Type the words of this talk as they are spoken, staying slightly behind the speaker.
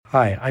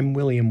Hi, I'm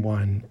William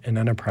One, an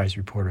enterprise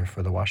reporter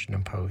for The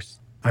Washington Post.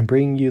 I'm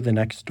bringing you the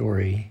next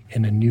story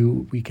in a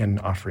new weekend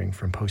offering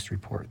from Post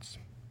Reports.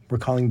 We're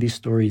calling these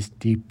stories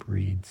Deep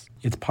Reads.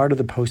 It's part of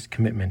the Post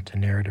commitment to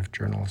narrative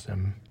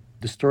journalism.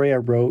 The story I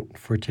wrote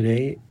for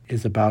today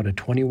is about a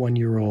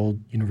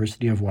 21-year-old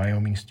University of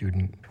Wyoming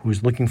student who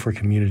was looking for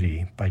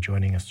community by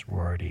joining a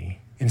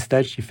sorority.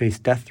 Instead, she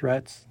faced death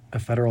threats, a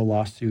federal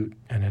lawsuit,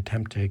 and an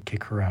attempt to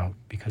kick her out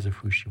because of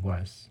who she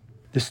was.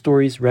 This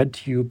story is read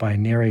to you by a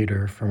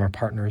narrator from our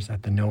partners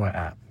at the NOAA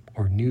app,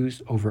 or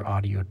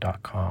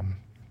newsoveraudio.com.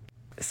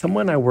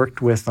 Someone I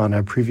worked with on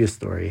a previous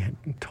story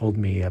told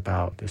me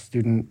about a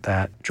student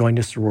that joined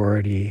a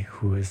sorority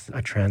who is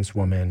a trans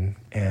woman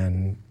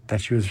and that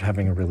she was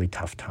having a really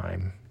tough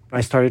time. I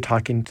started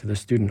talking to the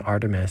student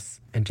Artemis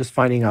and just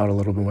finding out a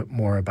little bit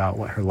more about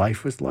what her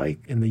life was like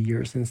in the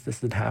years since this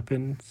had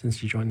happened, since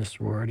she joined the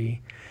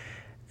sorority.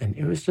 And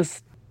it was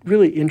just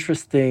really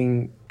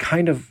interesting,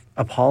 kind of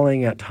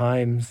appalling at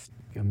times.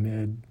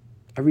 Amid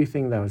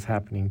everything that was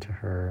happening to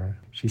her,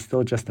 she's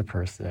still just a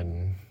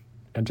person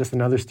and just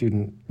another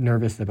student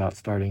nervous about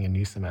starting a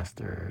new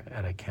semester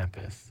at a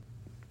campus.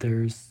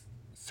 There's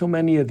so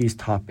many of these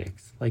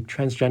topics, like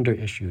transgender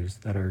issues,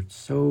 that are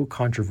so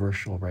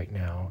controversial right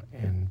now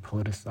and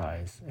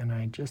politicized. And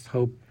I just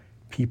hope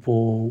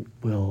people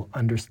will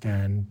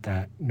understand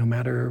that no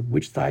matter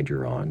which side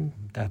you're on,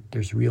 that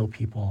there's real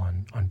people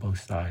on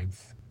both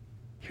sides.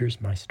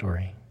 Here's my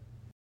story.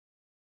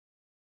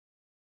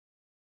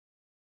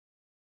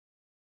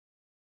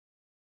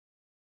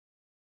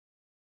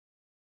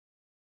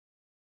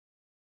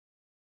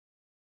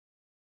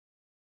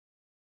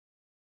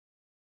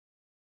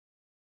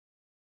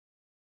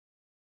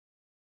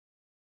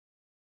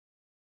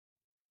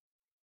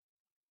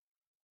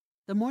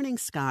 The morning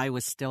sky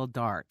was still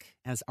dark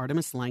as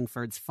Artemis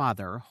Langford's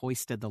father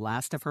hoisted the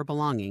last of her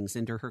belongings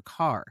into her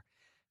car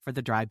for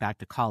the drive back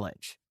to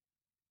college.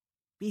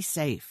 "Be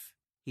safe,"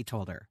 he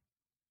told her.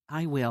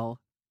 "I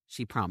will,"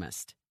 she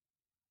promised.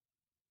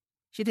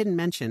 She didn't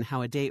mention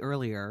how a day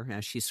earlier,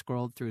 as she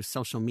scrolled through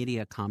social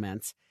media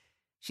comments,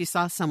 she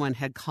saw someone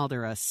had called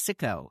her a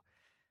sicko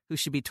who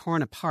should be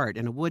torn apart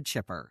in a wood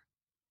chipper,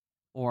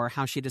 or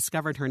how she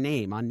discovered her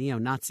name on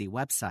neo-Nazi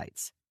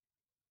websites,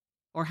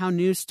 or how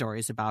news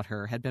stories about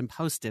her had been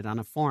posted on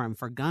a forum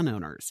for gun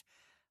owners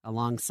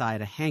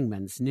alongside a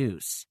hangman's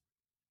noose.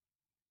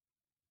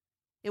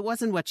 It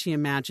wasn't what she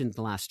imagined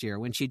last year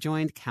when she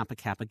joined Kappa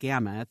Kappa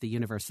Gamma at the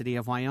University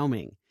of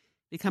Wyoming,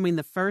 becoming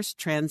the first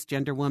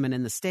transgender woman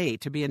in the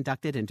state to be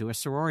inducted into a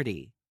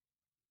sorority.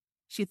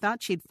 She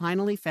thought she'd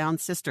finally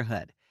found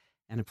sisterhood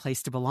and a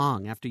place to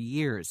belong after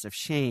years of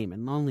shame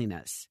and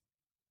loneliness.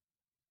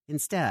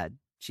 Instead,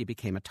 she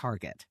became a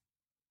target.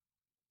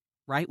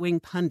 Right-wing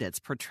pundits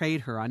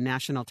portrayed her on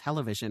national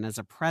television as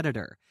a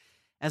predator,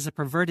 as a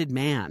perverted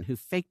man who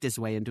faked his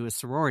way into a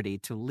sorority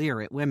to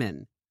leer at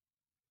women.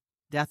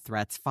 Death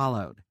threats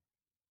followed.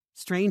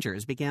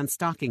 Strangers began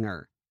stalking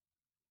her.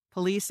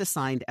 Police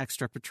assigned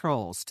extra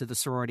patrols to the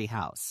sorority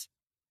house.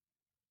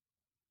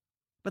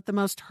 But the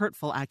most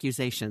hurtful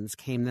accusations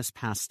came this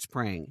past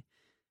spring.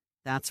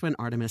 That's when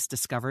Artemis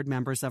discovered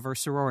members of her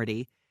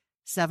sorority,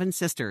 7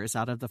 sisters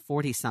out of the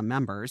 40-some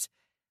members,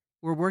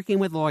 were working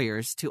with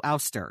lawyers to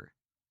oust her.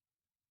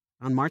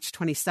 On March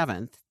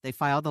 27th, they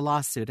filed a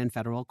lawsuit in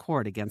federal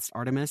court against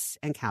Artemis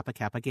and Kappa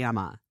Kappa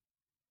Gamma.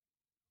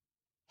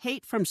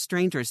 "Hate from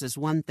strangers is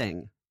one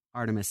thing,"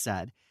 Artemis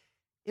said.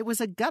 "It was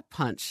a gut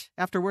punch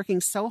after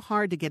working so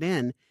hard to get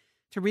in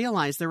to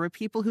realize there were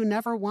people who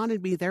never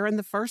wanted me there in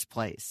the first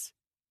place."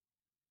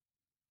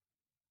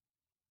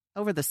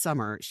 Over the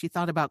summer, she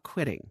thought about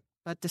quitting,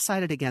 but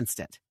decided against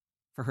it.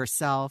 For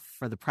herself,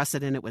 for the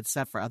precedent it would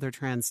set for other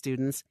trans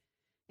students,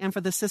 and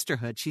for the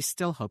sisterhood she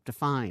still hoped to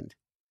find.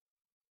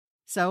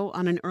 So,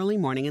 on an early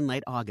morning in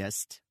late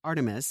August,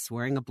 Artemis,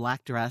 wearing a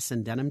black dress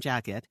and denim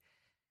jacket,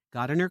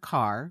 got in her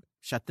car,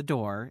 shut the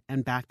door,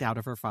 and backed out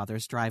of her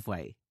father's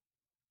driveway.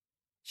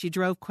 She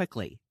drove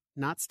quickly,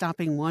 not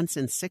stopping once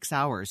in 6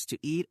 hours to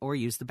eat or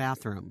use the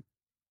bathroom.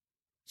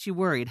 She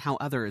worried how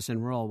others in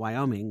rural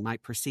Wyoming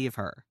might perceive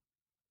her.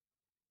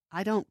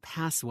 "I don't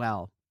pass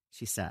well,"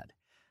 she said.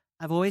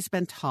 "I've always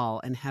been tall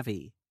and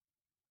heavy."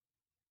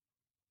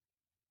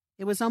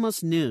 It was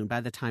almost noon by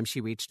the time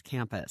she reached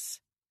campus.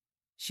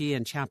 She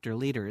and chapter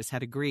leaders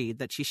had agreed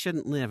that she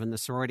shouldn't live in the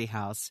sorority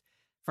house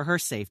for her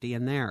safety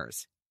and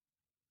theirs.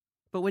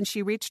 But when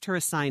she reached her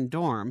assigned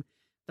dorm,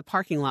 the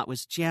parking lot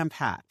was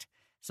jam-packed,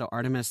 so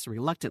Artemis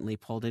reluctantly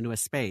pulled into a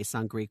space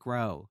on Greek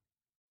Row.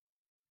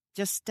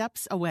 Just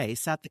steps away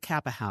sat the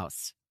Kappa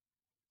house.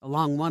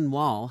 Along one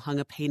wall hung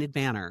a painted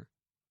banner.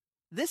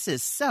 "This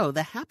is so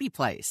the happy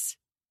place,"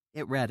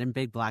 it read in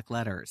big black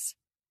letters.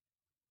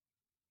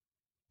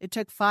 It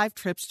took 5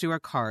 trips to her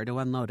car to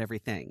unload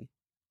everything.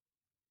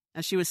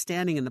 As she was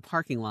standing in the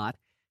parking lot,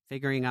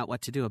 figuring out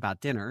what to do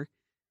about dinner,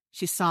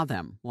 she saw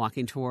them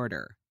walking toward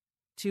her,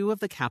 2 of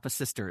the Kappa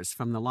sisters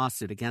from the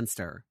lawsuit against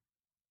her.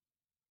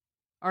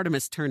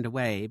 Artemis turned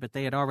away, but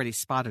they had already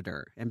spotted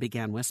her and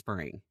began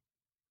whispering.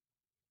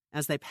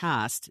 As they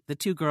passed, the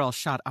 2 girls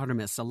shot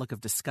Artemis a look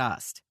of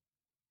disgust.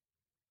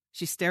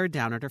 She stared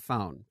down at her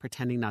phone,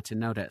 pretending not to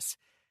notice,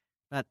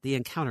 but the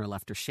encounter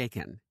left her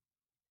shaken.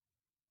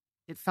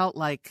 It felt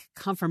like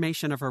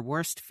confirmation of her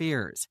worst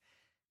fears,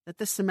 that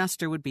this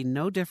semester would be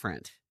no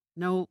different,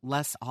 no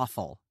less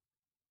awful.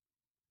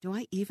 Do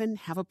I even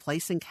have a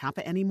place in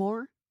Kappa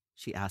anymore?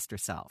 She asked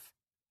herself.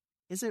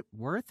 Is it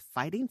worth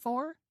fighting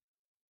for?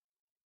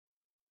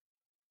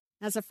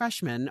 As a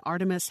freshman,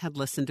 Artemis had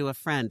listened to a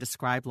friend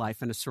describe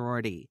life in a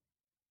sorority.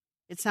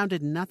 It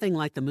sounded nothing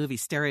like the movie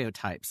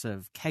stereotypes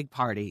of keg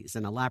parties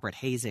and elaborate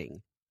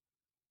hazing.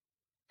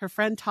 Her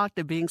friend talked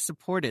of being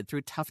supported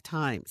through tough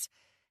times,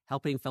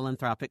 helping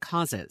philanthropic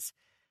causes,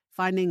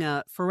 finding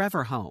a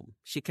forever home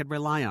she could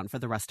rely on for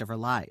the rest of her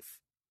life.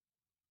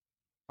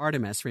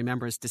 Artemis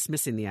remembers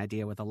dismissing the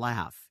idea with a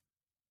laugh.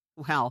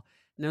 Well,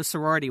 no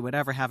sorority would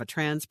ever have a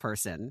trans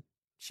person,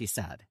 she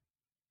said.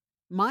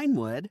 Mine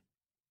would,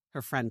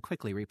 her friend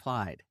quickly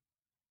replied.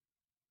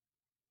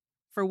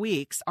 For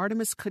weeks,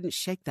 Artemis couldn't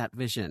shake that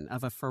vision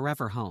of a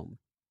forever home.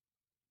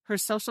 Her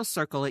social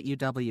circle at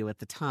UW at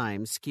the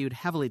time skewed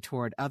heavily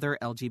toward other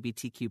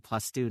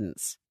LGBTQ+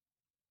 students.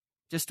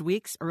 Just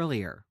weeks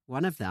earlier,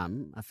 one of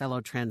them, a fellow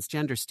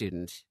transgender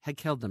student, had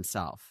killed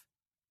himself.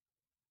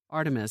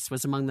 Artemis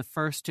was among the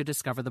first to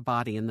discover the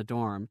body in the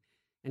dorm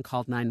and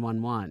called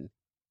 911.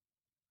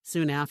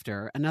 Soon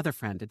after, another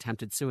friend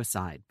attempted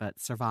suicide but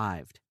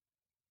survived.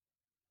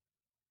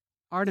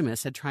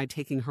 Artemis had tried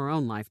taking her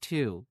own life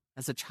too,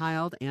 as a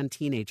child and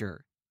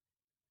teenager.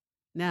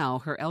 Now,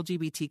 her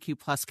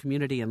LGBTQ+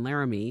 community in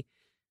Laramie,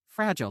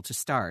 fragile to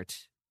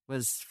start,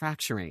 was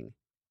fracturing.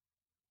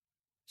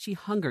 She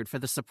hungered for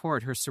the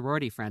support her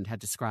sorority friend had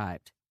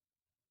described.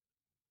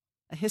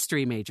 A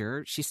history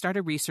major, she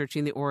started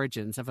researching the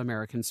origins of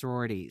American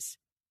sororities.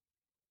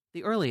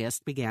 The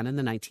earliest began in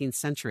the 19th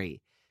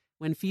century,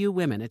 when few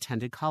women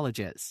attended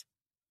colleges.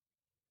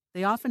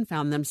 They often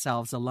found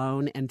themselves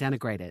alone and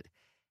denigrated,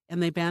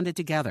 and they banded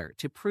together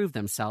to prove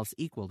themselves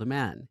equal to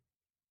men.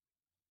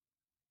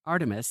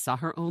 Artemis saw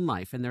her own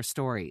life in their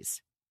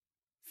stories.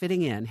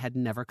 Fitting in had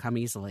never come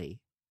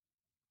easily.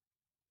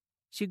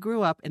 She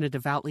grew up in a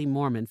devoutly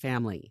Mormon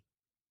family.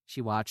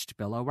 She watched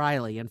Bill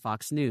O'Reilly and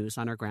Fox News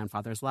on her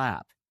grandfather's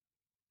lap.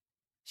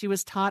 She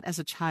was taught as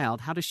a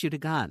child how to shoot a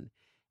gun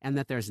and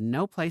that there's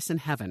no place in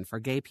heaven for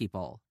gay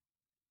people.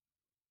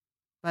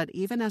 But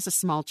even as a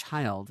small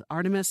child,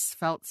 Artemis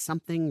felt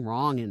something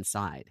wrong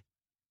inside.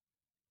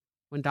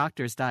 When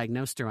doctors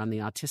diagnosed her on the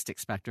autistic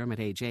spectrum at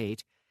age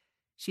 8,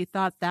 she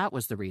thought that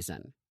was the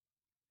reason.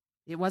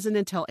 It wasn't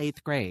until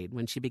 8th grade,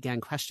 when she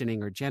began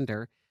questioning her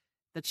gender,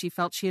 that she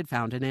felt she had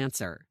found an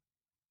answer.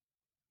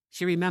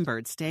 She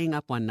remembered staying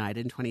up one night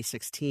in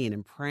 2016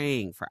 and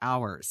praying for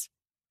hours.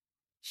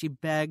 She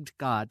begged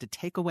God to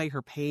take away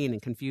her pain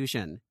and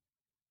confusion,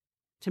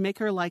 to make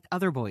her like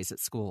other boys at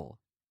school,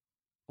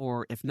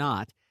 or, if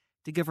not,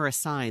 to give her a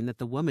sign that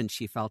the woman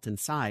she felt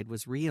inside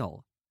was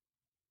real.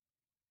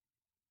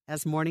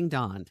 As morning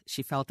dawned,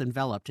 she felt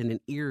enveloped in an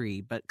eerie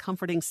but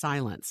comforting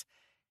silence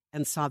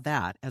and saw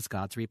that as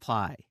God's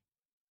reply.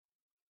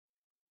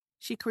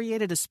 She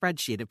created a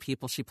spreadsheet of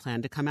people she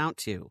planned to come out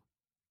to.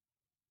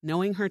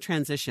 Knowing her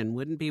transition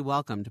wouldn't be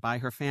welcomed by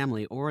her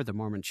family or the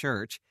Mormon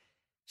Church,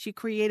 she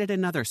created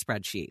another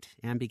spreadsheet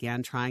and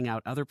began trying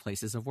out other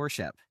places of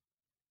worship.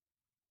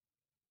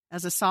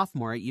 As a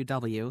sophomore at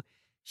UW,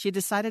 she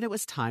decided it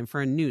was time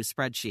for a new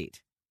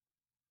spreadsheet.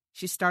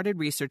 She started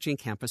researching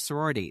campus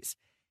sororities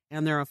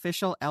and their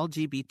official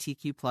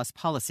LGBTQ+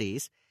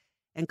 policies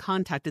and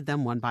contacted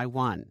them one by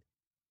one.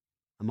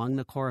 Among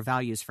the core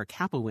values for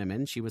Kappa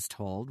women, she was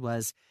told,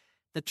 was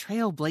the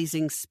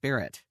trailblazing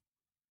spirit.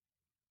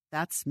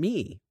 That's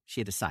me,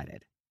 she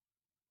decided.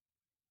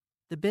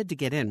 The bid to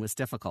get in was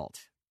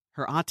difficult.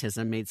 Her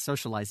autism made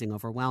socializing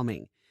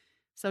overwhelming,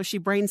 so she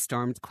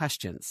brainstormed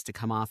questions to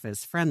come off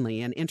as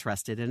friendly and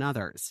interested in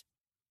others.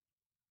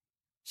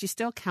 She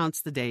still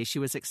counts the day she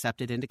was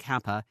accepted into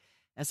Kappa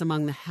as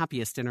among the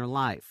happiest in her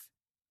life.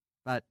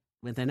 But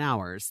within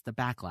hours, the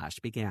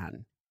backlash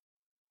began.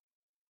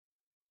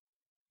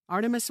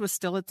 Artemis was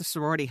still at the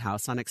sorority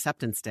house on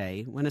acceptance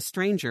day when a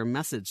stranger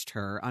messaged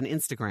her on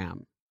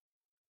Instagram.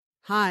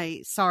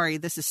 "Hi, sorry,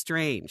 this is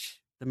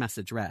strange," the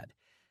message read,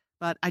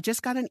 "but I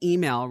just got an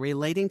email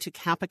relating to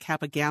Kappa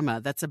Kappa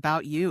Gamma that's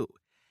about you,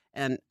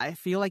 and I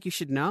feel like you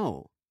should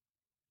know."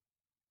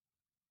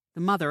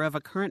 The mother of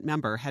a current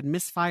member had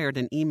misfired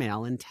an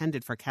email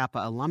intended for Kappa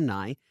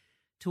alumni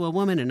to a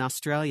woman in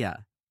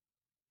Australia.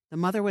 The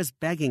mother was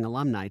begging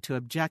alumni to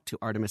object to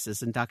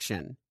Artemis's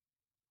induction.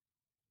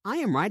 "I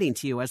am writing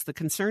to you as the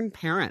concerned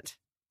parent,"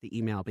 the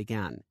email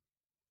began.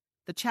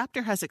 "The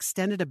chapter has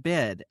extended a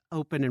bid,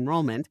 open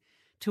enrollment,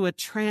 to a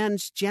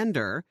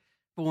transgender,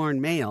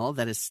 born male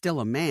that is still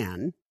a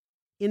man,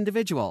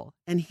 individual,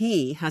 and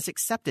he has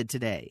accepted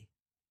today."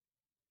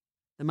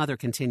 The mother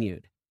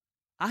continued,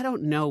 "I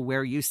don't know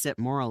where you sit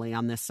morally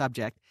on this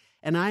subject,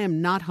 and I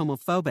am not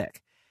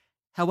homophobic.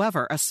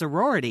 However, a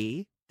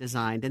sorority,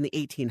 designed in the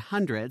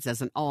 1800s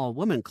as an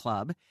all-woman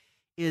club,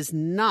 is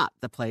not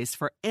the place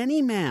for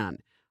any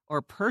man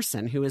or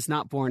person who is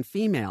not born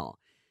female,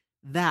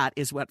 That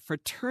is what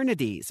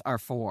fraternities are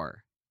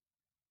for.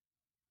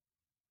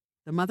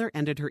 The mother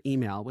ended her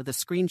email with a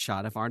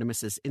screenshot of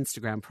Artemis's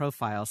Instagram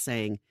profile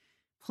saying,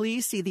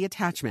 "Please see the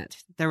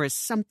attachment. There is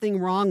something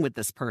wrong with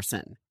this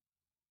person."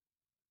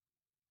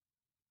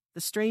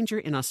 The stranger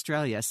in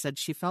Australia said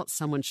she felt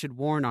someone should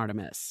warn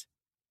Artemis.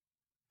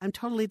 "I'm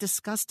totally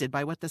disgusted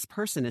by what this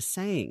person is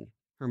saying,"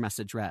 her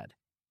message read.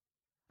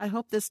 "I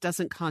hope this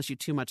doesn't cause you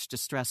too much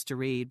distress to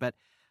read, but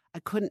I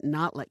couldn't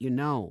not let you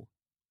know."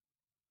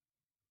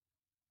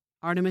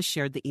 Artemis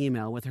shared the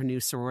email with her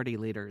new sorority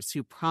leaders,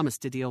 who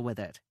promised to deal with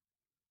it.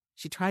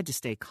 She tried to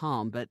stay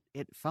calm, but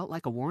it felt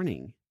like a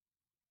warning.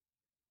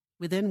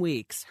 Within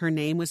weeks, her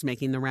name was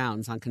making the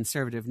rounds on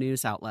conservative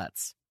news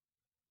outlets.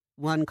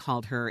 One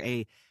called her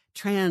a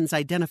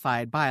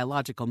trans-identified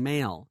biological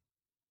male.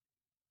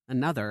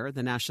 Another,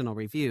 the National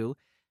Review,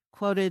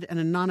 quoted an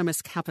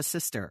anonymous Kappa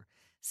sister,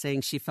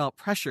 saying she felt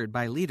pressured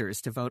by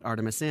leaders to vote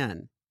Artemis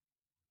in.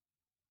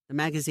 The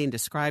magazine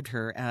described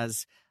her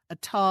as a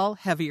tall,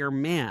 heavier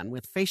man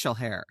with facial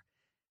hair,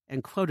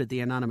 and quoted the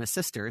anonymous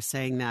sister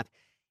saying that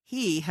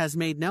he has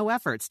made no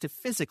efforts to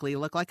physically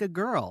look like a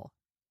girl.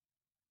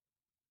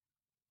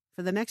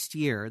 For the next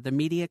year, the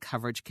media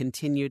coverage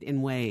continued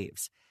in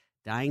waves,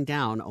 dying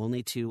down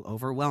only to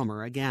overwhelm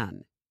her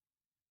again.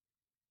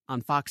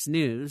 On Fox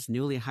News,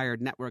 newly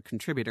hired network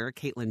contributor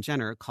Caitlyn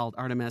Jenner called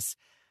Artemis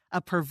a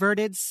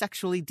perverted,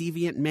 sexually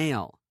deviant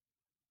male.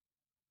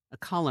 A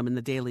column in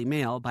the Daily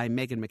Mail by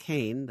Meghan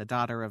McCain, the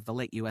daughter of the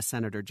late U.S.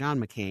 Senator John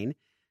McCain,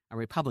 a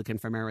Republican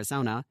from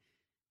Arizona,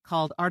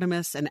 called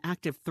Artemis an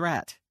active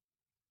threat.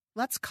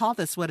 "Let's call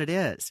this what it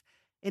is,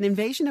 an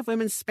invasion of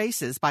women's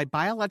spaces by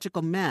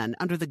biological men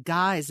under the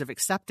guise of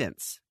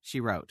acceptance," she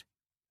wrote.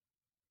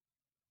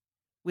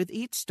 With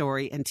each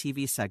story and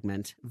TV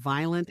segment,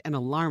 violent and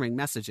alarming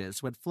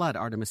messages would flood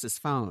Artemis's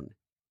phone.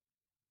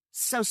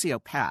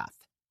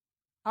 "Sociopath.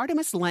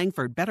 Artemis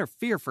Langford better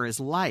fear for his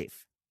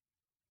life.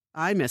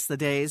 I miss the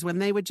days when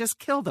they would just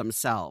kill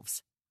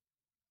themselves."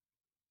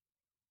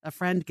 A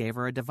friend gave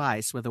her a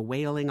device with a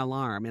wailing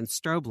alarm and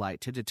strobe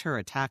light to deter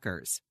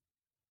attackers.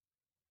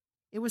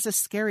 "It was a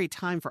scary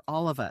time for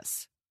all of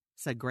us,"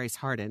 said Grace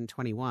Harden,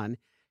 21,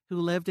 who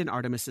lived in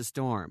Artemis's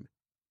dorm,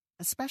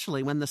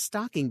 "especially when the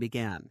stalking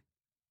began."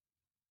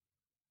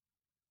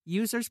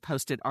 Users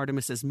posted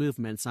Artemis's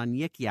movements on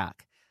Yik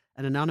Yak,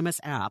 an anonymous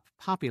app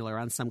popular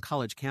on some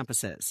college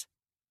campuses.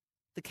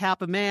 "The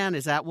Kappa man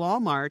is at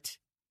Walmart,"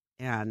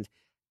 and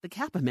 "The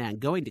Kappa man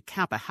going to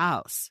Kappa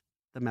house,"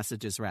 the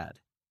messages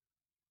read.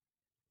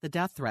 The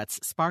death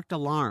threats sparked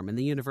alarm in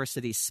the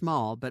university's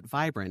small but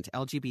vibrant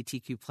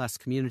LGBTQ+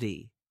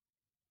 community.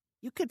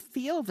 "You could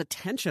feel the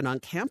tension on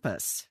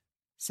campus,"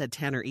 said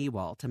Tanner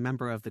Ewalt, a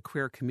member of the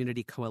Queer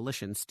Community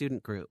Coalition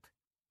student group.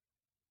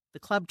 The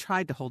club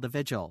tried to hold a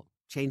vigil,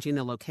 changing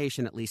the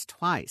location at least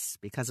twice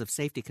because of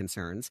safety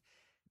concerns,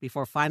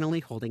 before finally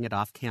holding it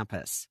off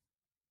campus.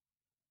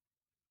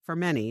 For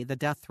many, the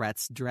death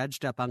threats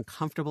dredged up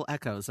uncomfortable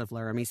echoes of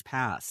Laramie's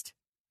past.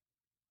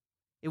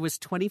 It was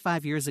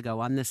 25 years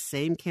ago on this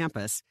same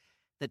campus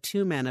that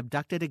two men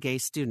abducted a gay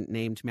student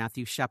named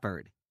Matthew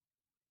Shepard.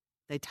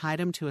 They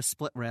tied him to a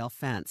split-rail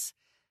fence,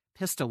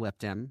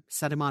 pistol-whipped him,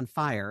 set him on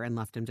fire, and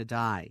left him to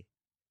die.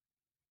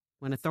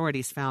 When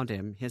authorities found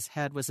him, his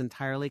head was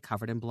entirely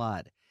covered in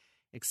blood,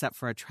 except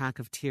for a track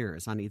of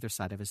tears on either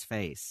side of his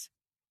face.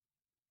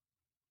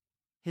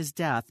 His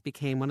death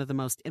became one of the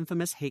most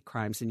infamous hate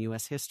crimes in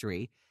U.S.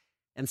 history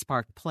and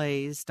sparked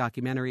plays,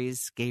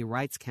 documentaries, gay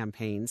rights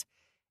campaigns,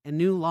 and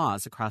new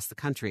laws across the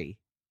country,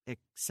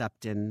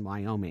 except in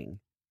Wyoming.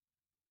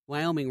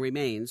 Wyoming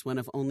remains one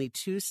of only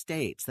 2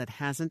 states that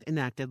hasn't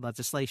enacted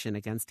legislation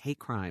against hate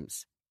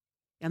crimes.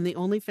 And the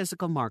only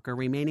physical marker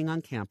remaining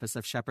on campus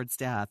of Shepard's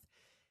death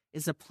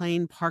is a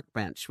plain park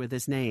bench with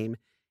his name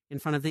in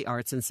front of the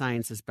Arts and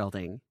Sciences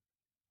building.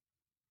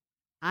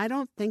 "I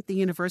don't think the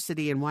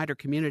university and wider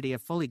community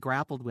have fully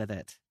grappled with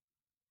it,"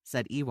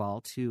 said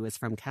Ewalt, who is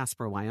from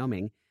Casper,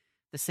 Wyoming,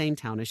 the same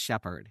town as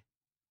Shepard.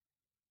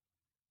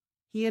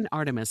 He and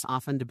Artemis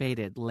often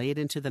debated late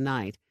into the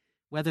night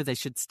whether they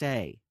should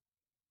stay.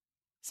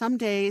 "Some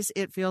days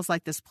it feels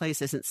like this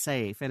place isn't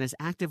safe and is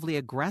actively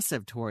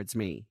aggressive towards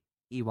me,"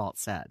 Ewalt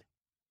said.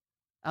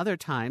 "Other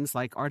times,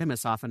 like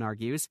Artemis often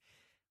argues,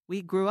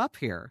 we grew up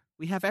here.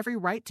 We have every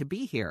right to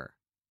be here."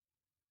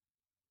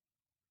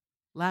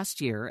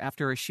 Last year,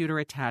 after a shooter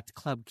attacked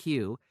Club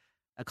Q,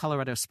 a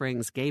Colorado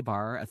Springs gay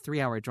bar a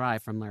 3-hour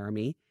drive from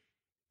Laramie,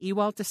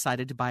 Ewalt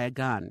decided to buy a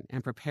gun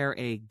and prepare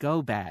a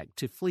go bag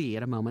to flee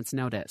at a moment's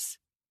notice.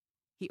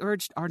 He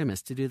urged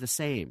Artemis to do the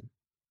same.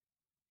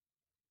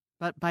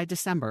 But by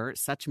December,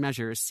 such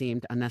measures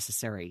seemed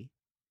unnecessary.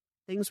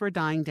 Things were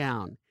dying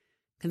down.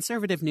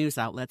 Conservative news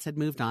outlets had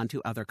moved on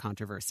to other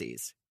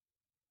controversies.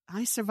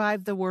 "I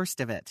survived the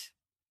worst of it,"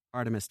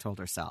 Artemis told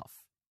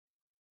herself.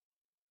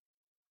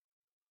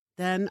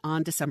 Then,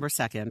 on December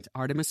 2nd,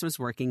 Artemis was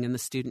working in the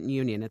student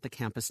union at the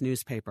campus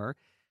newspaper,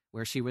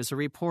 where she was a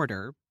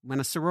reporter, when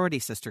a sorority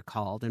sister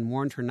called and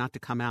warned her not to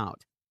come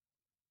out.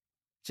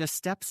 Just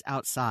steps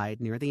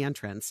outside, near the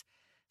entrance,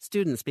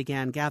 Students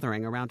began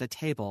gathering around a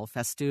table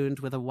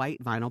festooned with a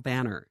white vinyl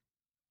banner.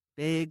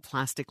 Big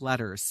plastic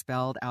letters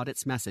spelled out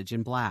its message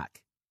in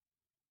black.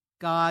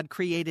 God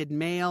created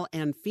male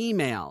and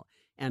female,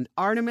 and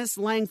Artemis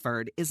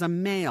Langford is a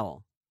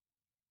male.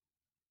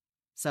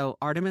 So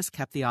Artemis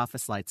kept the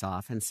office lights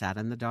off and sat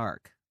in the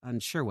dark,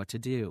 unsure what to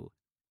do.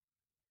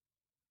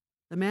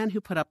 The man who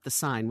put up the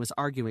sign was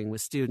arguing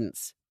with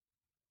students.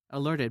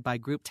 Alerted by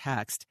group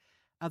text,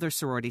 other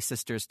sorority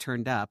sisters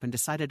turned up and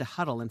decided to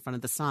huddle in front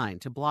of the sign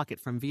to block it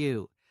from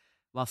view,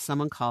 while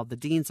someone called the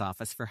dean's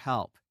office for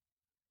help.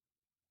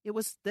 It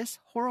was this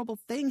horrible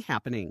thing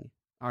happening,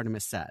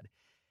 Artemis said,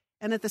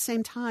 and at the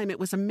same time it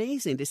was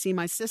amazing to see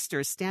my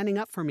sisters standing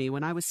up for me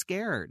when I was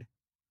scared.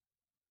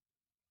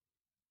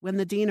 When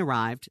the dean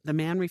arrived, the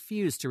man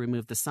refused to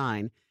remove the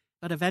sign,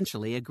 but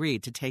eventually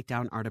agreed to take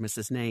down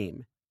Artemis's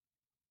name.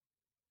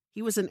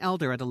 He was an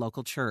elder at a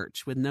local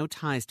church with no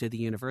ties to the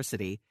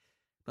university,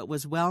 but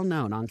was well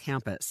known on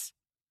campus.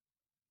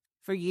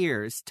 For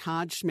years,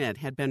 Todd Schmidt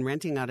had been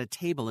renting out a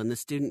table in the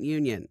student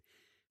union,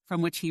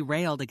 from which he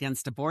railed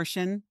against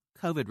abortion,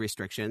 COVID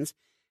restrictions,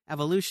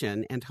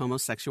 evolution, and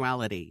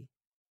homosexuality.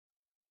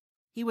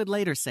 He would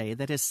later say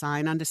that his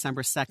sign on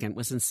December 2nd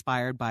was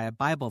inspired by a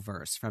Bible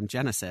verse from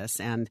Genesis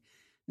and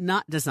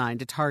not designed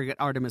to target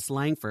Artemis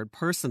Langford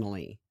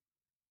personally.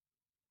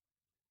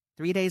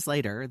 3 days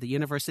later, the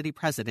university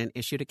president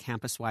issued a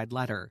campus-wide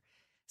letter,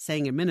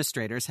 saying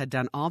administrators had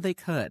done all they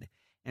could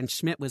and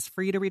Schmidt was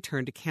free to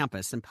return to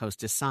campus and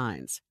post his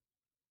signs.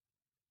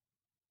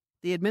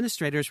 The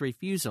administrator's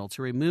refusal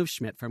to remove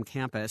Schmidt from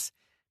campus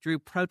drew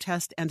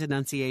protest and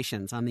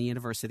denunciations on the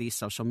university's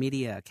social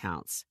media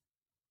accounts.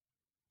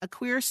 A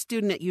queer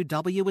student at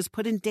UW was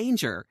put in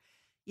danger,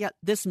 yet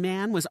this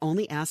man was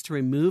only asked to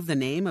remove the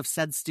name of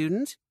said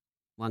student,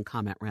 one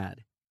comment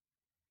read.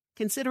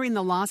 Considering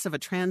the loss of a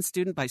trans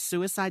student by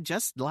suicide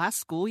just last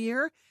school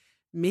year,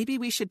 maybe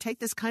we should take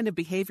this kind of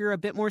behavior a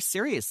bit more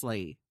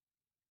seriously.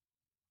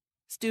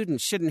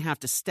 Students shouldn't have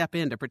to step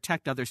in to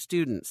protect other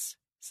students,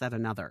 said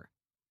another.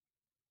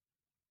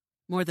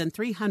 More than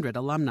 300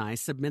 alumni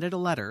submitted a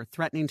letter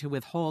threatening to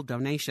withhold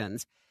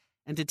donations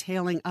and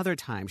detailing other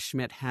times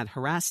Schmidt had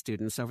harassed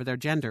students over their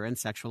gender and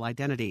sexual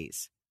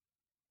identities.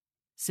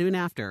 Soon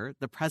after,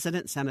 the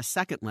president sent a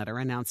second letter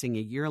announcing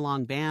a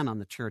year-long ban on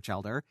the church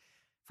elder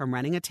from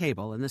renting a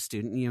table in the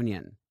student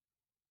union.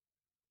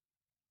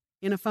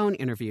 In a phone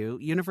interview,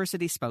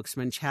 university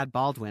spokesman Chad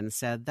Baldwin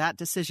said that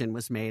decision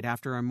was made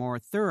after a more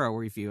thorough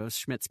review of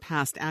Schmidt's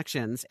past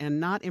actions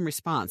and not in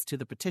response to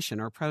the petition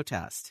or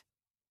protest.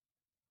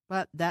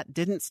 But that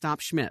didn't stop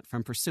Schmidt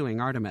from pursuing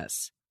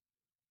Artemis.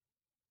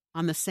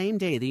 On the same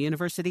day the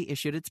university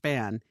issued its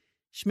ban,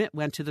 Schmidt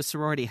went to the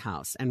sorority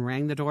house and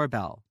rang the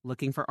doorbell,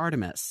 looking for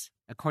Artemis,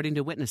 according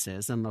to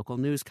witnesses and local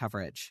news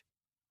coverage.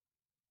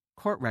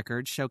 Court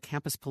records show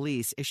campus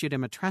police issued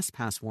him a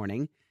trespass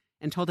warning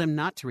and told him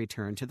not to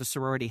return to the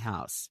sorority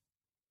house.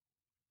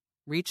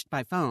 Reached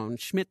by phone,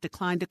 Schmidt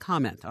declined to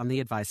comment on the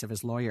advice of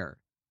his lawyer.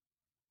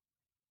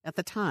 At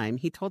the time,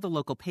 he told the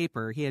local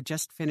paper he had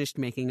just finished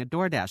making a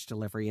DoorDash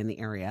delivery in the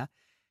area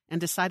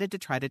and decided to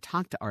try to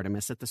talk to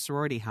Artemis at the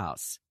sorority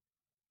house.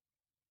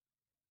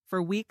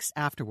 For weeks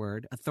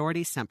afterward,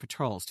 authorities sent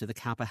patrols to the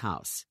Kappa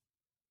house.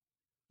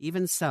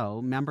 Even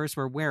so, members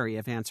were wary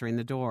of answering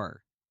the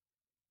door.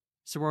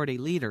 Sorority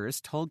leaders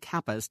told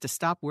Kappas to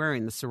stop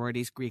wearing the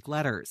sorority's Greek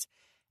letters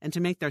and to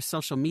make their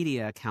social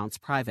media accounts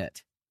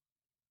private.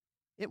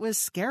 "It was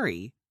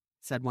scary,"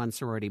 said one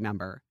sorority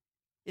member.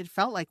 "It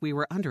felt like we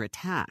were under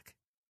attack."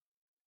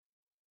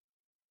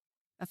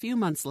 A few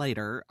months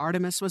later,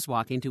 Artemis was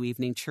walking to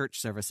evening church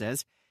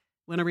services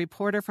when a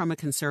reporter from a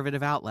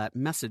conservative outlet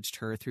messaged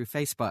her through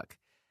Facebook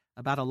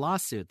about a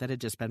lawsuit that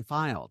had just been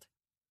filed.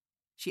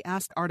 She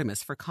asked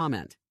Artemis for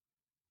comment.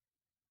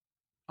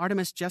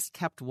 Artemis just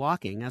kept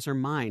walking as her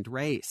mind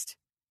raced.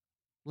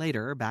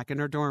 Later, back in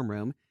her dorm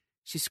room,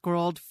 she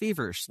scrolled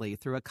feverishly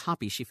through a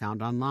copy she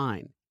found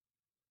online.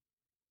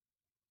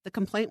 The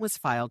complaint was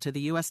filed to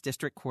the U.S.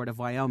 District Court of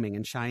Wyoming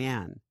in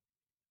Cheyenne.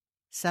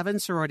 7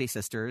 sorority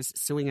sisters,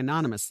 suing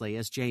anonymously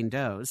as Jane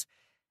Does,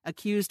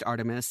 accused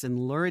Artemis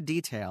in lurid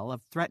detail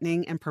of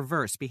threatening and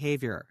perverse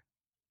behavior.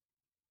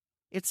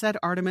 It said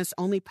Artemis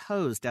only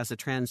posed as a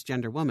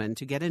transgender woman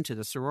to get into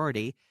the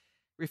sorority,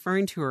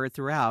 referring to her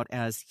throughout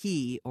as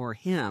he or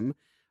him,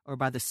 or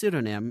by the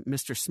pseudonym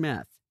Mr.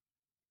 Smith.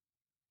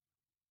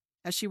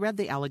 As she read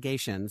the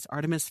allegations,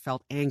 Artemis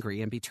felt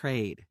angry and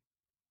betrayed.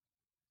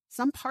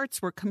 "Some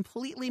parts were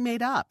completely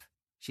made up,"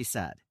 she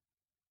said.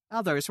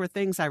 "Others were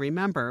things I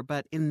remember,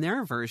 but in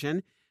their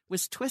version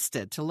was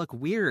twisted to look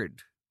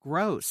weird,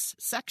 gross,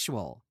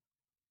 sexual."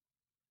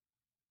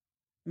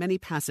 Many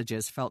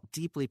passages felt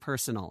deeply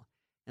personal,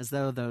 as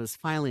though those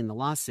filing the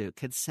lawsuit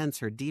could sense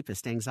her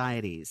deepest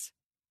anxieties.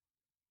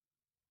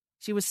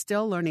 She was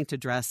still learning to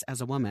dress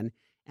as a woman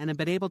and had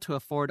been able to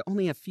afford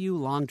only a few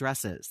long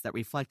dresses that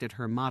reflected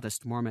her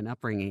modest Mormon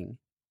upbringing.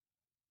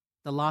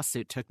 The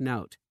lawsuit took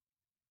note.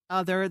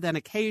 Other than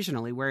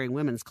occasionally wearing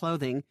women's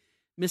clothing,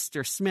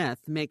 Mr.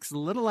 Smith makes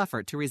little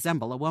effort to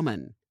resemble a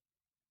woman.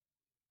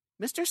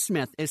 Mr.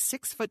 Smith is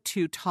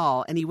 6'2"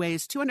 tall and he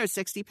weighs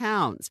 260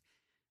 pounds.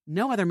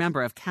 No other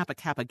member of Kappa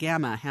Kappa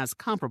Gamma has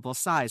comparable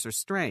size or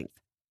strength.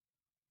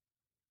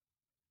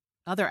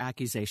 Other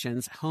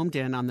accusations homed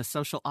in on the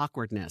social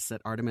awkwardness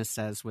that Artemis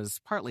says was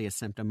partly a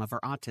symptom of her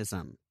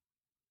autism.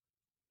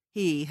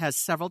 He has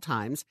several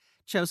times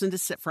chosen to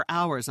sit for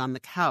hours on the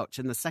couch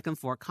in the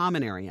second-floor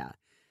common area.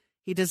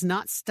 He does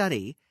not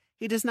study.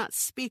 He does not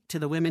speak to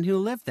the women who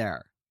live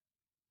there.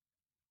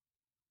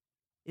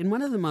 In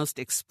one of the most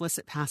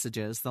explicit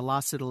passages, the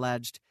lawsuit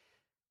alleged,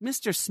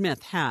 Mr.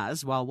 Smith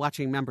has, while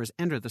watching members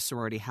enter the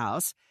sorority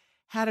house,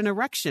 had an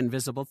erection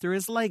visible through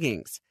his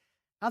leggings.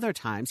 Other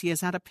times he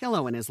has had a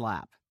pillow in his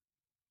lap.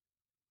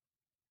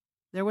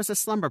 There was a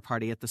slumber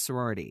party at the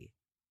sorority.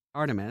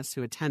 Artemis,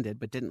 who attended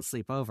but didn't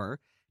sleep over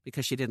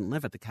because she didn't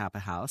live at the Kappa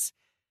house,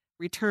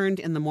 returned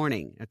in the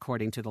morning,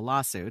 according to the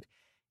lawsuit,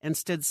 and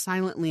stood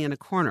silently in a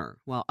corner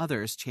while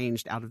others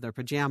changed out of their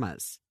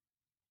pajamas.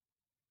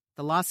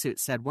 The lawsuit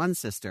said one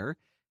sister,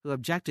 who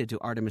objected to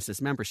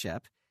Artemis's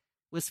membership,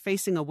 was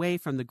facing away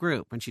from the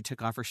group when she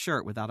took off her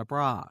shirt without a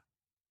bra.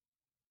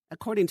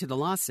 According to the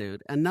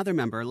lawsuit, another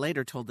member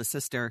later told the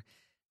sister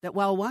that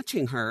while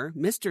watching her,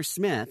 Mr.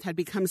 Smith had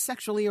become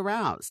sexually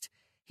aroused.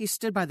 He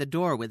stood by the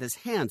door with his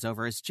hands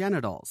over his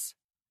genitals.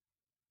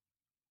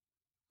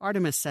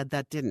 Artemis said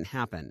that didn't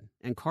happen,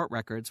 and court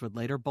records would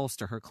later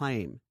bolster her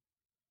claim.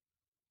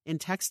 In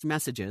text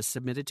messages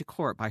submitted to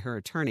court by her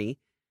attorney,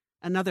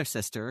 another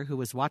sister, who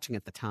was watching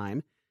at the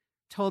time,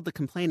 told the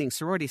complaining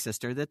sorority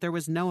sister that there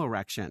was no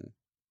erection.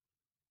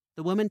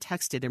 The woman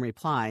texted in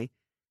reply,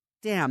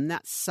 "Damn,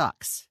 that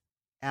sucks,"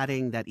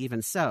 adding that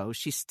even so,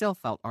 she still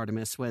felt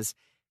Artemis was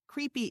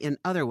creepy in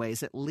other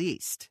ways at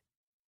least.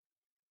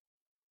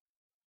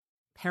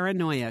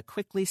 Paranoia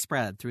quickly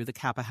spread through the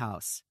Kappa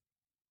house.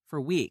 For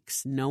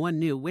weeks, no one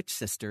knew which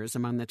sisters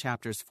among the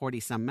chapter's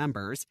 40-some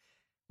members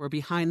were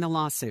behind the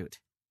lawsuit.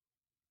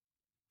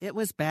 It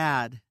was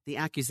bad, the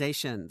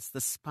accusations,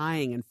 the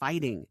spying and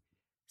fighting,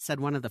 said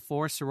one of the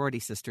 4 sorority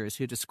sisters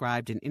who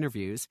described in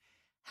interviews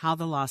how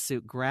the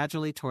lawsuit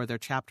gradually tore their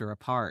chapter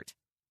apart.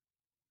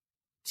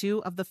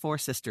 2 of the 4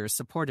 sisters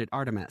supported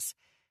Artemis,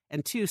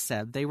 and 2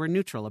 said they were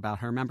neutral about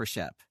her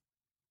membership.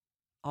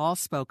 All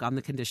spoke on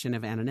the condition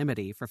of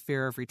anonymity for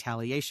fear of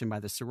retaliation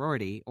by the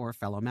sorority or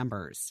fellow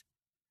members.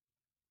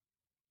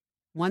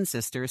 One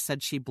sister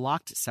said she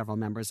blocked several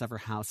members of her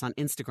house on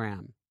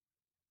Instagram.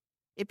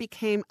 It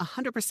became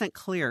 100%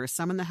 clear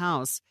some in the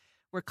house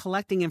were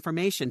collecting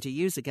information to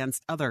use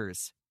against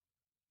others.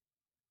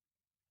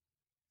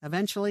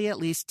 Eventually, at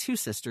least 2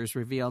 sisters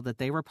revealed that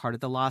they were part of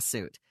the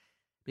lawsuit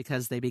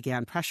because they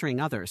began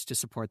pressuring others to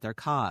support their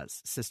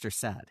cause, sister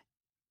said.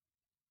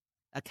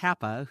 A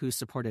Kappa, who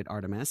supported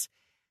Artemis,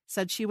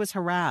 said she was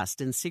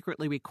harassed and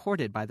secretly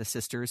recorded by the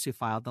sisters who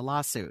filed the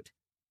lawsuit.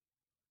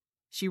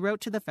 She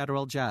wrote to the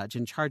federal judge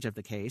in charge of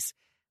the case,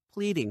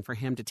 pleading for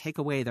him to take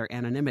away their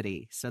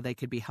anonymity so they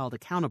could be held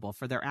accountable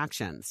for their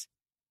actions.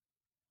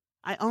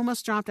 "I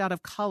almost dropped out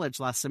of college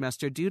last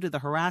semester due to the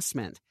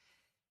harassment.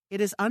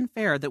 It is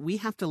unfair that we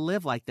have to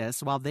live like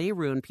this while they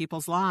ruin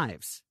people's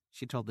lives,"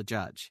 she told the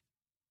judge.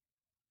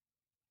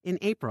 In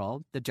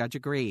April, the judge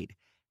agreed,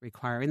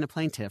 requiring the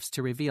plaintiffs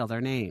to reveal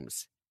their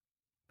names.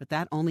 But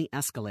that only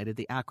escalated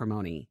the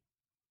acrimony.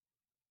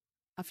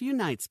 A few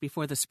nights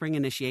before the spring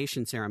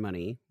initiation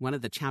ceremony, one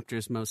of the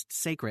chapter's most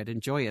sacred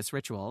and joyous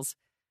rituals,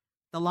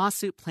 the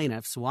lawsuit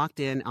plaintiffs walked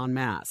in en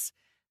masse,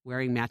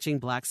 wearing matching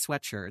black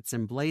sweatshirts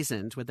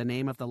emblazoned with the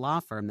name of the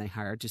law firm they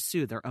hired to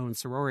sue their own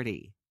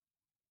sorority.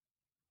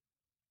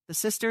 The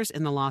sisters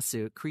in the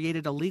lawsuit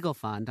created a legal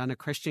fund on a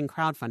Christian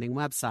crowdfunding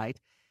website,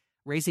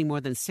 raising more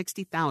than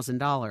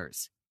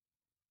 $60,000.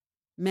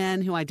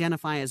 Men who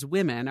identify as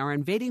women are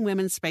invading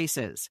women's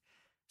spaces,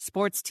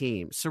 sports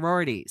teams,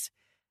 sororities,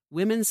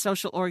 women's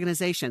social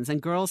organizations,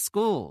 and girls'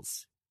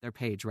 schools, their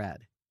page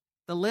read.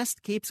 The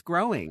list keeps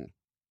growing.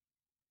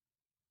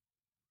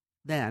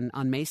 Then,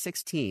 on May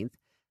 16th,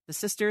 the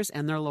sisters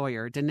and their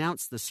lawyer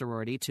denounced the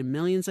sorority to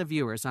millions of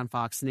viewers on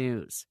Fox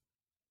News.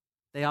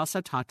 They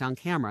also talked on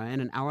camera in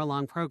an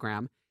hour-long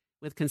program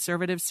with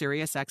conservative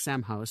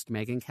SiriusXM host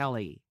Megyn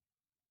Kelly.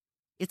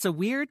 "It's a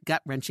weird,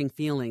 gut-wrenching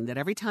feeling that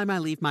every time I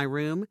leave my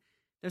room,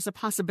 there's a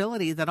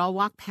possibility that I'll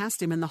walk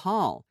past him in the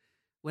hall,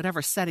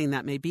 whatever setting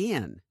that may be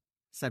in,"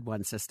 said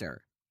one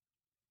sister.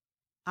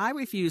 "I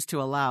refuse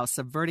to allow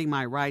subverting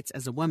my rights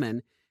as a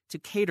woman to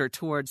cater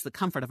towards the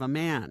comfort of a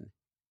man,"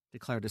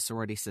 declared a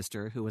sorority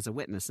sister who was a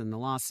witness in the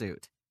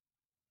lawsuit.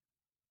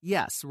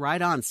 "Yes,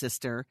 right on,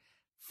 sister.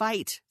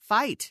 Fight,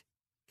 fight,"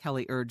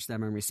 Kelly urged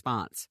them in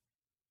response.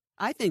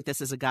 "I think this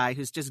is a guy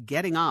who's just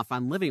getting off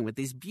on living with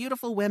these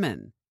beautiful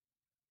women."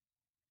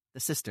 The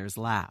sisters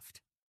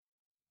laughed.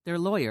 Their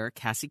lawyer,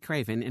 Cassie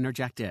Craven,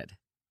 interjected.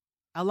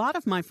 "A lot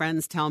of my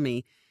friends tell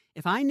me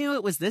if I knew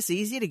it was this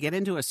easy to get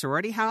into a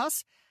sorority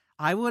house,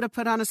 I would have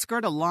put on a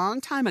skirt a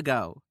long time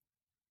ago."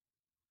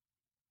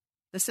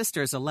 The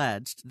sisters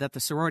alleged that the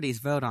sorority's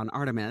vote on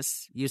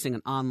Artemis, using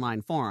an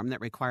online form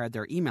that required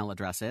their email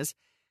addresses,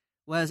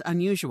 was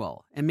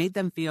unusual and made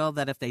them feel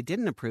that if they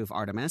didn't approve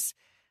Artemis,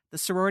 the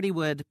sorority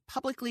would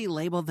publicly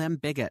label them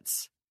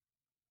bigots.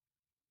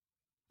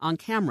 On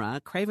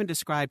camera, Craven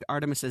described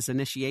Artemis's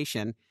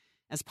initiation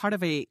as part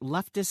of a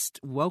leftist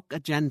woke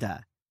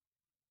agenda.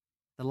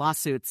 The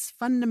lawsuit's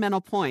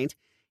fundamental point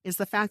is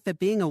the fact that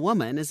being a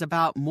woman is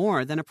about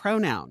more than a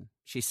pronoun,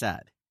 she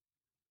said.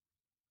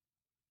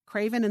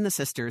 Craven and the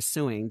sisters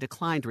suing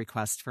declined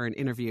requests for an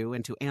interview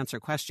and to answer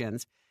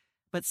questions,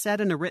 but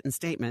said in a written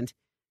statement,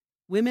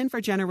 "Women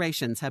for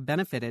generations have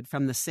benefited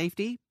from the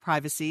safety,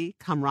 privacy,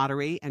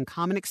 camaraderie, and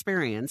common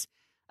experience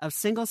of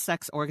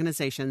single-sex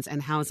organizations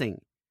and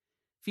housing.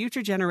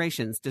 Future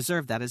generations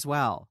deserve that as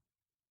well."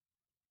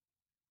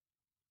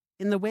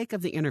 In the wake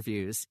of the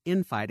interviews,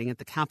 infighting at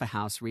the Kappa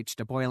House reached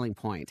a boiling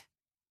point.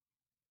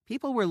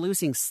 People were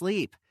losing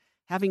sleep,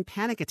 having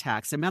panic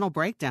attacks and mental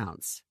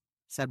breakdowns,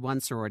 said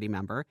one sorority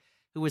member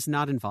who was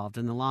not involved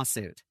in the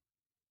lawsuit.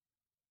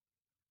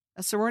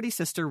 A sorority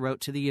sister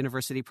wrote to the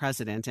university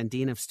president and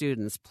dean of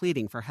students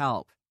pleading for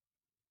help.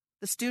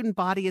 "The student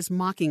body is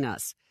mocking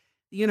us.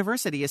 The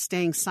university is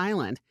staying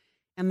silent,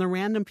 and the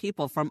random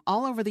people from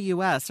all over the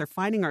U.S. are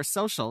finding our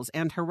socials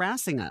and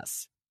harassing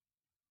us."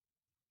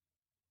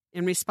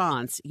 In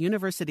response,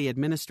 university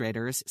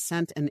administrators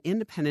sent an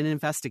independent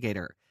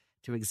investigator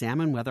to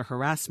examine whether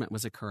harassment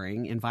was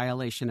occurring in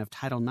violation of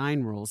Title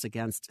IX rules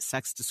against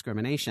sex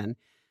discrimination,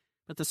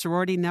 but the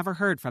sorority never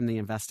heard from the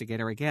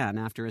investigator again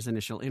after his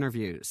initial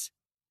interviews.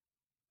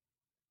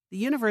 "The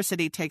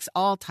university takes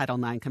all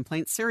Title IX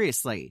complaints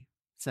seriously,"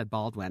 said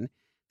Baldwin,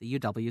 the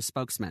UW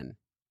spokesman.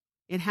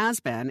 "It has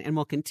been and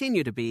will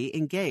continue to be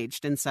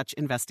engaged in such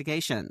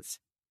investigations."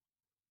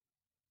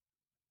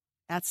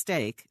 At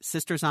stake,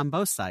 sisters on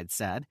both sides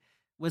said,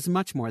 was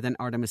much more than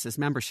Artemis's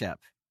membership.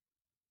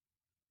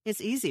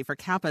 "It's easy for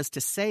Kappas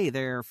to say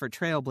they're for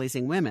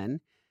trailblazing women,"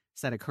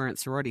 said a current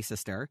sorority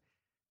sister,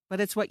 "but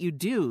it's what you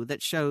do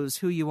that shows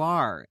who you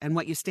are and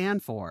what you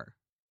stand for."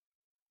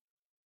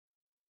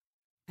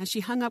 As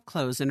she hung up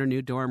clothes in her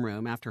new dorm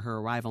room after her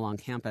arrival on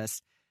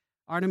campus,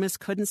 Artemis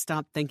couldn't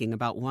stop thinking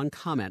about one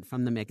comment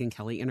from the Megyn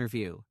Kelly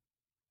interview.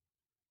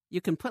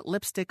 "You can put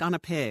lipstick on a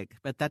pig,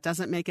 but that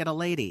doesn't make it a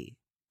lady,"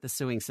 the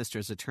suing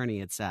sister's attorney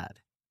had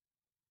said.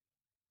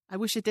 "I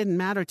wish it didn't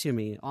matter to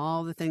me,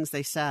 all the things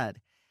they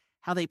said,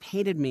 how they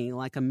painted me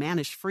like a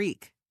mannish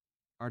freak,"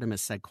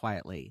 Artemis said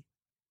quietly.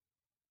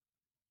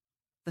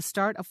 The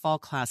start of fall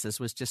classes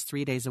was just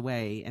 3 days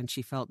away, and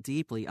she felt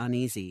deeply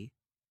uneasy.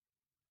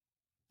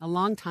 A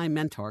longtime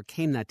mentor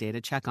came that day to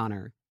check on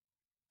her.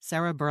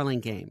 Sarah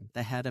Burlingame,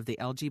 the head of the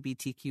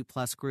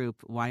LGBTQ+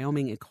 group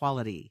Wyoming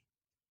Equality.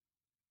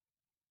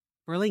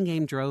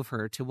 Burlingame drove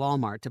her to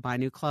Walmart to buy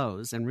new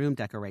clothes and room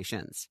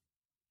decorations.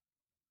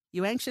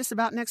 "You anxious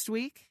about next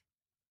week?"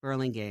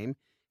 Burlingame,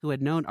 who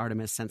had known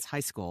Artemis since high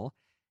school,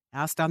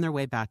 asked on their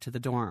way back to the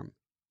dorm.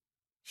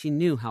 She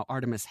knew how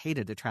Artemis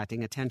hated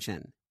attracting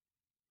attention.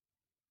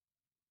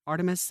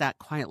 Artemis sat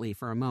quietly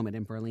for a moment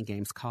in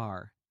Burlingame's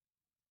car.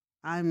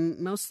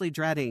 "I'm mostly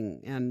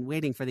dreading and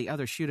waiting for the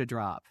other shoe to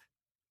drop."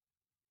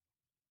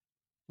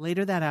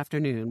 Later that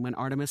afternoon, when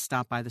Artemis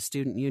stopped by the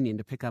student union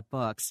to pick up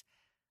books,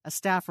 a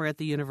staffer at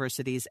the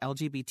university's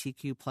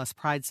LGBTQ+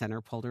 Pride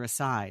Center pulled her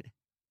aside.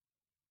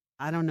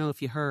 "I don't know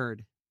if you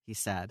heard," he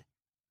said.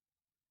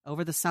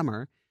 Over the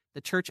summer,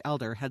 the church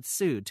elder had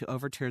sued to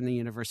overturn the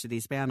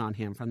university's ban on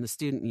him from the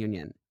student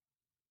union.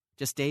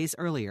 Just days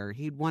earlier,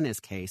 he'd won his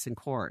case in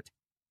court.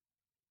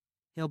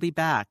 "He'll be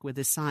back with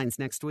his signs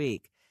next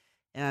week,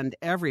 and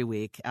every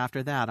week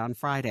after that on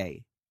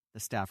Friday," the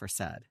staffer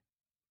said.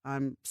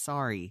 "I'm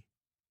sorry."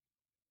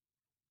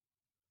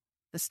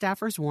 The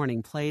staffer's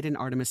warning played in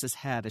Artemis's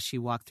head as she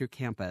walked through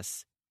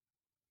campus.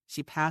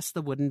 She passed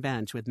the wooden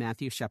bench with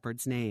Matthew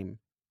Shepard's name.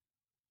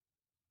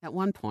 At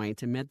one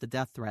point, amid the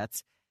death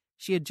threats,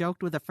 she had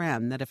joked with a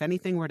friend that if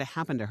anything were to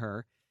happen to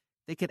her,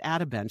 they could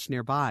add a bench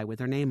nearby with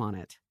her name on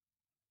it.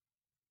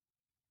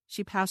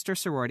 She passed her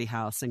sorority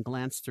house and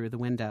glanced through the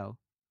window.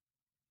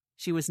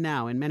 She was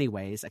now, in many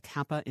ways, a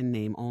Kappa in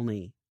name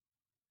only.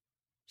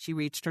 She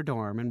reached her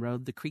dorm and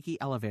rode the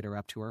creaky elevator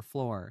up to her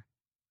floor.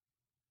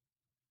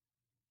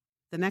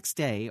 The next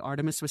day,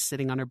 Artemis was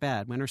sitting on her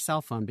bed when her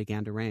cell phone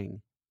began to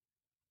ring.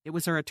 It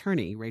was her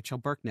attorney, Rachel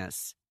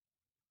Berkness.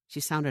 She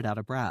sounded out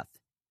of breath.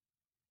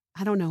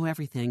 "I don't know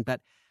everything,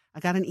 but I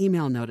got an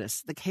email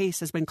notice. The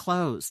case has been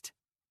closed,"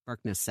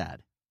 Berkness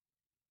said.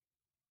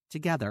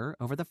 Together,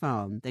 over the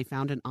phone, they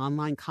found an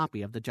online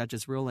copy of the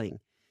judge's ruling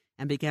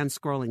and began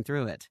scrolling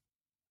through it.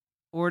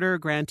 "Order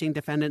granting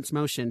defendant's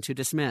motion to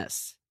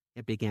dismiss,"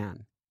 it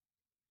began.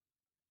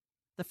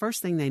 The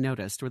first thing they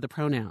noticed were the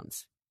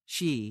pronouns,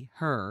 she,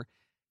 her,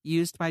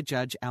 used by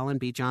Judge Alan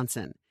B.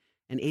 Johnson,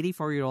 an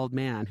 84-year-old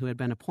man who had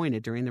been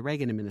appointed during the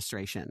Reagan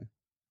administration.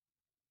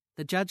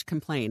 The judge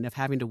complained of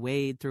having to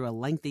wade through a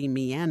lengthy,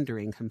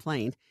 meandering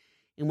complaint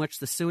in which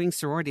the suing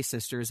sorority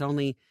sisters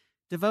only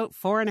devote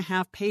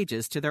 4.5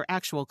 pages to their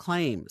actual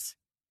claims.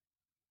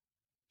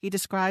 He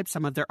described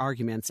some of their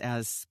arguments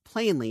as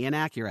plainly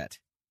inaccurate.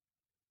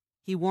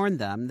 He warned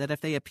them that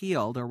if they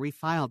appealed or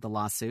refiled the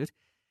lawsuit,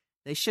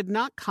 they should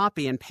not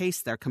copy and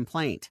paste their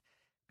complaint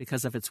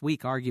because of its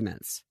weak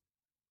arguments.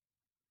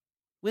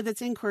 With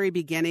its inquiry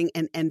beginning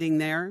and ending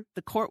there,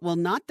 the court will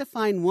not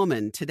define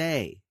woman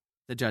today,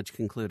 the judge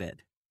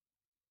concluded.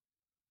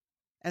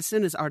 As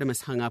soon as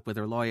Artemis hung up with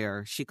her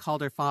lawyer, she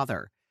called her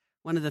father,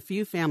 one of the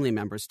few family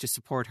members to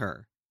support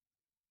her.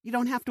 "You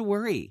don't have to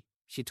worry,"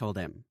 she told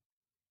him.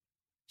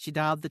 She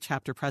dialed the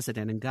chapter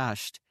president and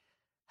gushed,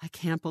 "I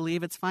can't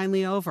believe it's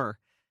finally over.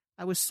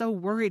 I was so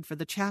worried for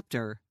the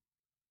chapter."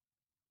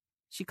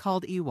 She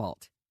called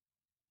Ewalt.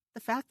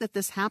 "The fact that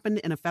this happened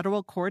in a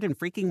federal court in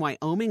freaking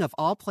Wyoming of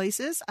all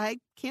places, I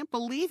can't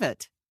believe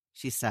it,"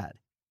 she said.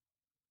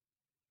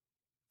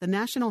 The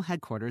national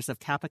headquarters of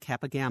Kappa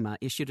Kappa Gamma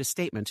issued a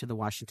statement to the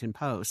Washington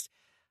Post,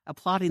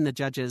 applauding the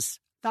judge's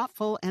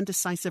thoughtful and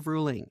decisive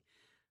ruling,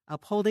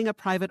 upholding a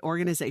private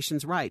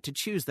organization's right to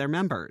choose their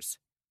members.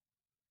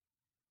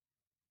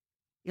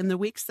 In the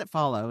weeks that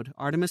followed,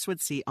 Artemis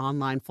would see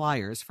online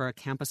flyers for a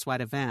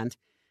campus-wide event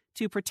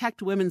to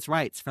protect women's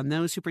rights from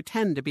those who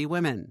pretend to be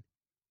women.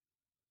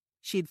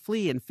 She'd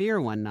flee in fear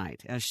one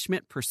night as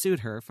Schmidt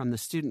pursued her from the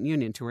student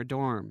union to her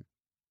dorm.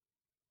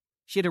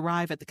 She'd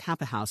arrive at the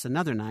Kappa house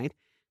another night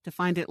to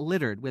find it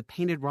littered with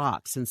painted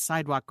rocks and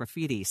sidewalk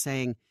graffiti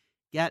saying,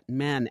 "Get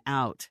men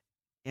out,"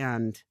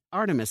 and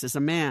 "Artemis is a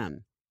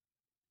man."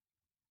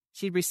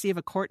 She'd receive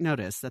a court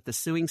notice that the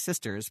suing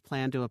sisters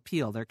planned to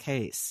appeal their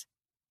case.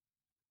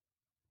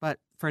 But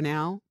for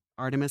now,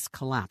 Artemis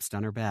collapsed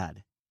on her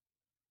bed.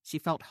 She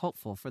felt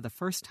hopeful for the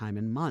first time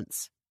in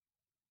months.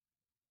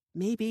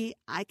 Maybe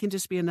I can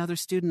just be another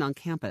student on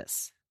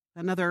campus,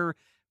 another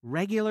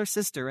regular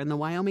sister in the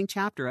Wyoming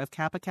chapter of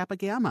Kappa Kappa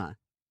Gamma,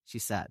 she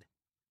said.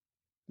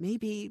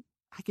 Maybe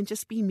I can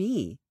just be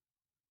me.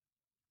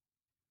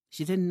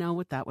 She didn't know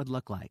what that would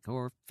look like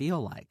or feel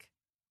like.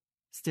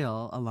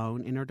 Still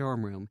alone in her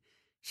dorm room,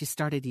 she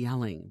started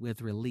yelling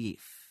with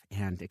relief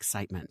and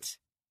excitement.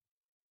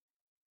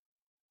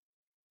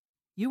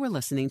 You were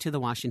listening to The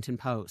Washington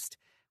Post,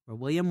 where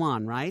William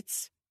Wan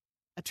writes,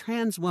 "A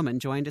trans woman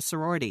joined a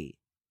sorority.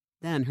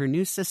 Then her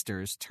new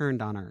sisters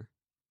turned on her."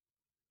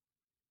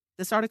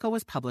 This article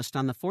was published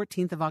on the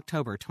 14th of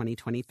October,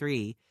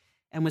 2023,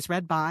 and was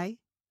read by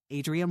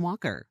Adrienne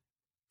Walker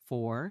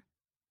for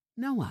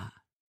Noah.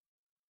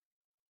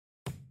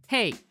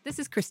 Hey, this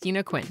is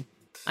Christina Quinn.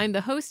 I'm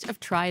the host of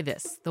Try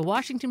This, the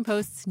Washington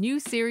Post's new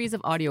series of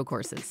audio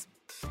courses.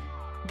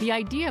 The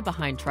idea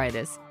behind Try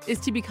This is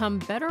to become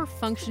better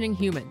functioning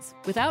humans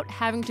without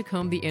having to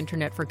comb the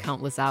internet for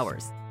countless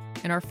hours.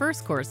 In our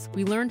first course,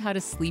 we learned how to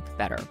sleep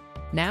better.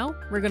 Now,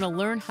 we're going to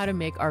learn how to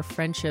make our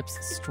friendships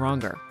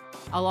stronger.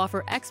 I'll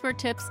offer expert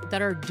tips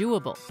that are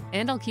doable,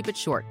 and I'll keep it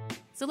short.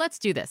 So let's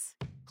do this.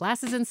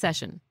 Class is in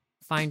session.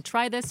 Find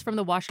Try This from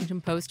the Washington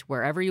Post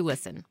wherever you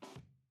listen.